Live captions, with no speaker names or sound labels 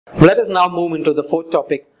Let us now move into the fourth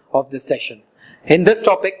topic of this session. In this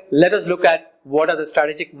topic, let us look at what are the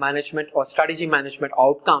strategic management or strategy management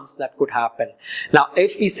outcomes that could happen. Now,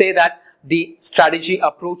 if we say that the strategy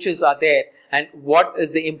approaches are there, and what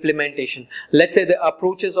is the implementation? Let's say the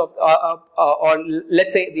approaches of or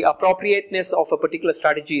let's say the appropriateness of a particular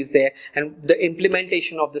strategy is there, and the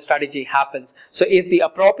implementation of the strategy happens. So if the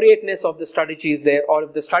appropriateness of the strategy is there, or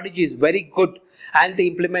if the strategy is very good and the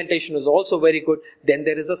implementation is also very good, then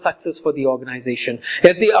there is a success for the organization.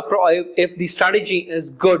 If the strategy is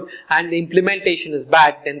good and the implementation is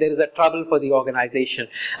bad, then there is a trouble for the organization.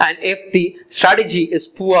 And if the strategy is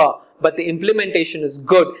poor but the implementation is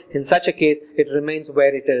good, in such a case it remains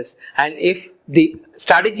where it is. And if the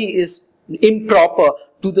strategy is improper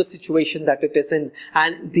to the situation that it is in,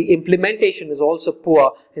 and the implementation is also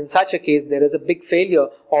poor, in such a case there is a big failure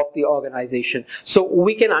of the organization. So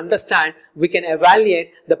we can understand, we can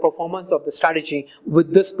evaluate the performance of the strategy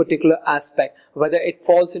with this particular aspect, whether it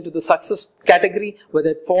falls into the success category,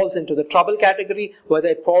 whether it falls into the trouble category, whether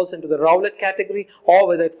it falls into the roulette category, or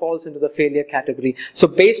whether it falls into the failure category. So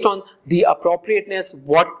based on the appropriateness,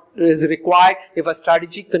 what is required, if a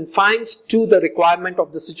strategy confines to the requirement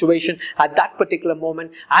of the situation at that particular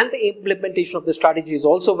moment, and the implementation of the strategy is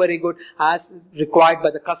also very good as required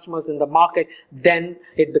by the customers in the market, then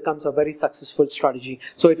it becomes a very successful strategy.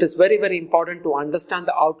 So it is very, very important to understand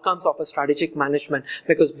the outcomes of a strategic management,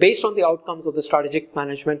 because based on the outcomes of the strategic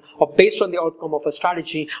management, or based on the outcome of a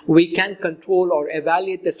strategy, we can control or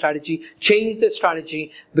evaluate the strategy, change the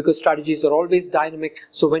strategy, because strategies are always dynamic.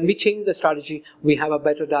 So when we change the strategy, we have a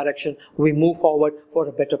better direction, we move forward for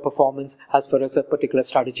a better performance as far as a particular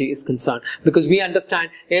strategy is concerned. Because we understand,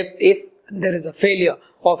 if there is a failure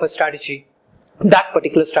of a strategy, that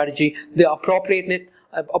particular strategy, the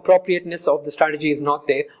appropriateness of the strategy is not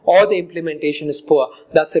there, or the implementation is poor,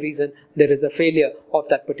 that's the reason there is a failure of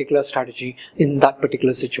that particular strategy in that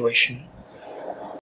particular situation.